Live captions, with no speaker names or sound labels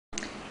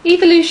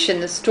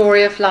Evolution, the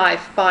Story of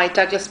Life by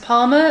Douglas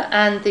Palmer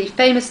and the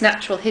famous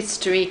natural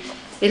history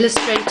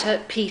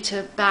illustrator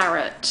Peter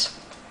Barrett.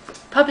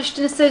 Published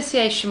in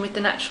association with the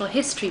Natural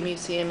History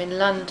Museum in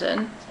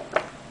London.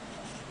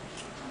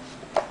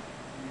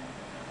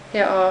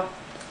 Here are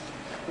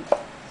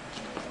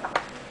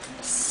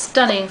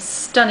stunning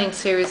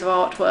series of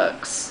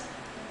artworks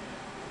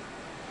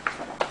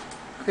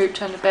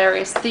grouped under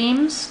various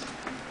themes,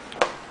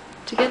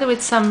 together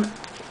with some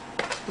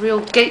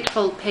real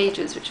gatefold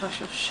pages which I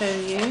shall show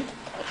you,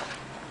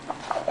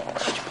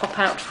 which pop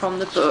out from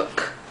the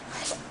book.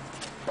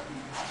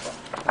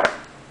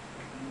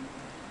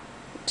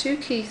 Two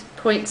key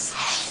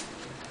points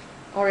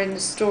are in the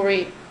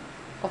story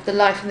of the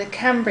life in the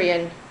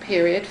Cambrian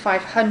period,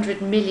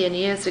 500 million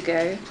years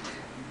ago,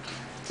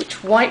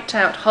 which wiped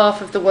out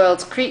half of the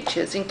world's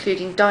creatures,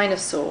 including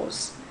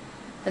dinosaurs.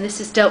 And this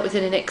is dealt with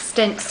in an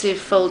extensive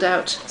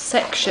fold-out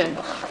section.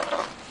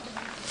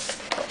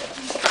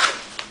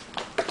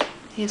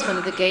 Here's one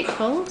of the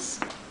gatefolds.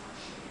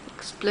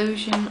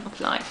 Explosion of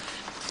life.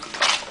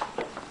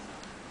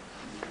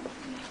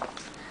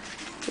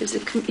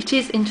 It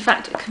is in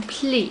fact a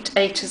complete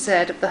A to Z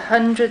of the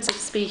hundreds of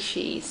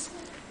species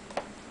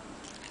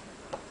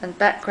and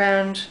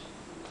background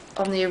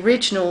on the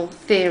original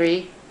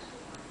theory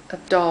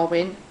of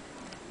Darwin,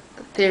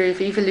 the theory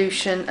of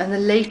evolution, and the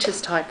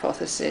latest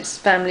hypothesis,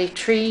 family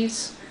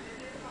trees,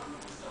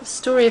 the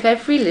story of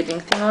every living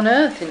thing on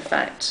Earth, in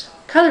fact.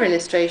 Colour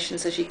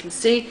illustrations, as you can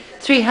see,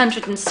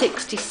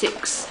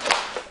 366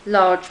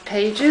 large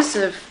pages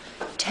of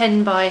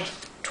 10 by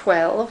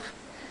 12,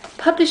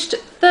 published at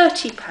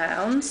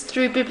 £30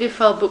 through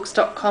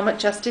bibliophilebooks.com at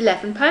just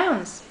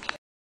 £11.